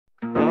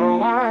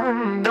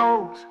one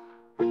knows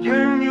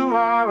when you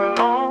are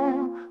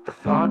alone, the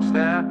thoughts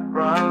that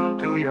run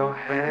through your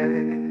head,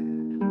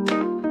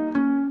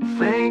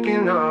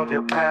 thinking of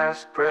your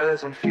past,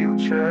 present,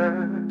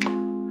 future,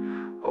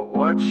 or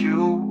what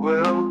you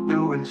will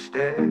do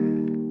instead.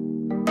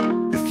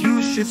 If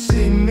you should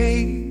see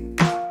me,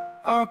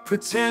 or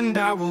pretend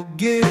I will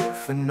give,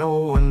 for no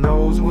one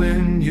knows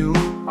when you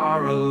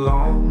are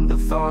alone, the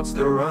thoughts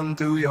that run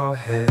through your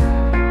head.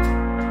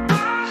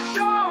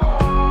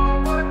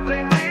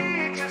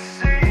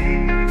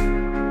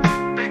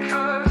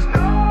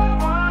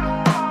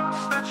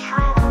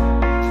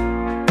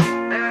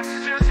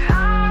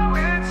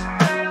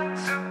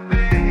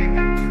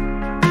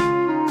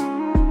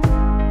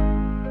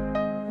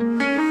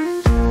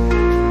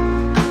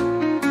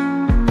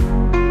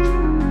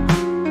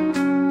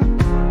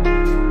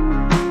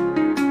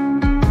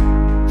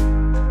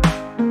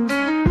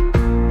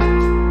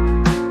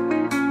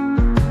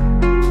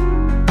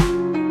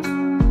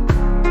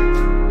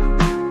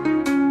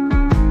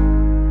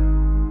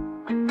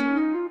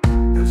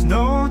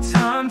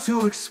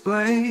 To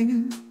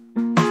explain,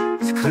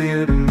 it's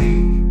clear to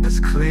me, as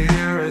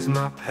clear as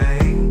my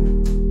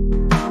pain.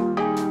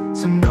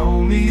 To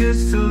know me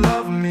is to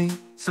love me,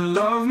 to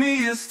love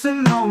me is to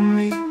know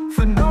me.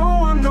 For no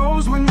one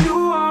knows when you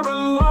are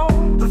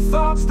alone, the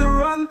thoughts that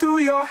run through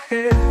your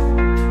head.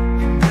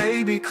 You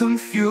may be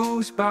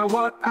confused by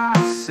what I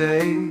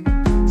say.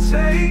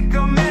 Take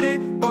a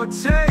minute or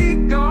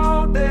take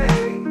all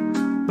day,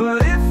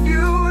 but if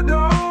you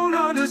don't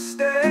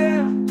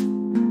understand,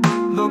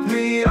 look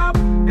me up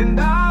and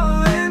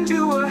I'll lend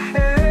you a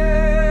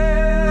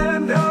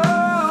hand.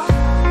 Oh,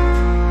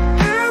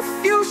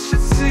 if you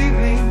should see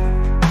me,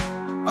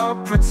 or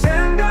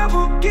pretend I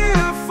will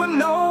give, for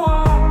no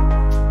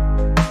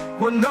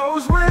one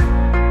knows when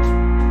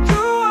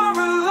you are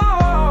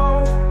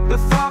alone, the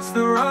thoughts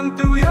that run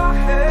through your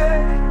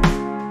head.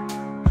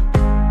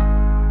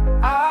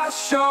 I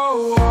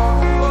show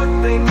all what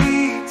they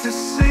need to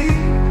see,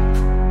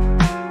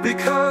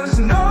 because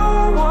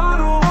no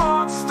one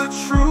wants the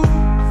truth.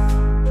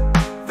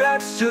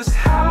 That's just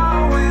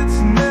how it's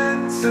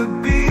meant to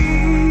be.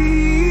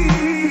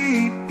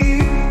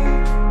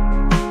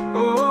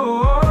 Oh.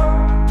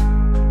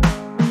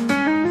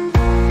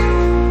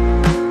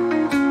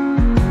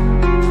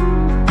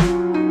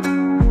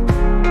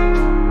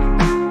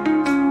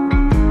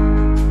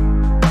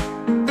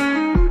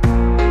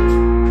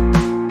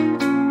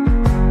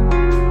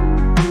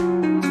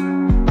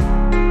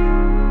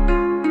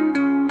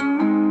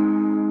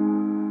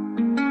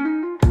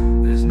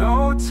 There's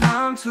no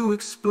time to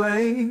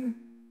explain.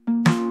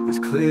 It's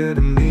clear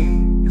to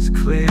me, as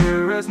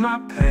clear as my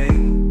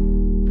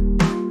pain.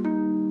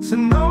 To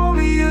know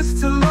me is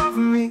to love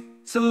me,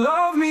 to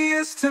love me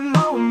is to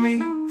know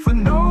me. For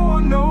no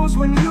one knows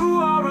when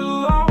you are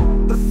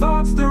alone, the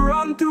thoughts that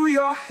run through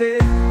your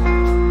head.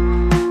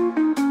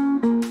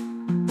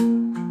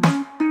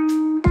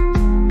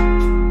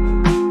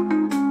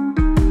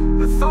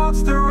 The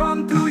thoughts that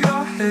run through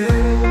your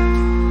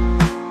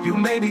head. You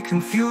may be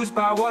confused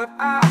by what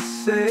I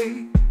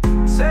say.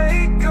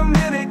 Take a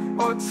minute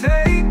or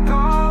take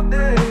all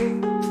day,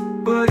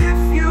 but if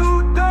you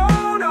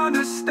don't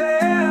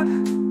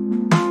understand,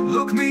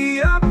 look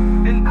me up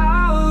and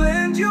I'll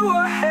lend you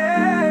a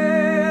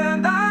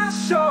hand. I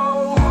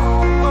show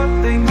what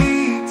they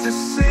need to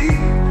see,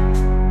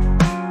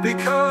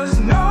 because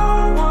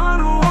no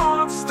one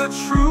wants the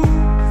truth.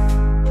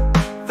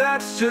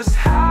 That's just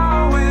how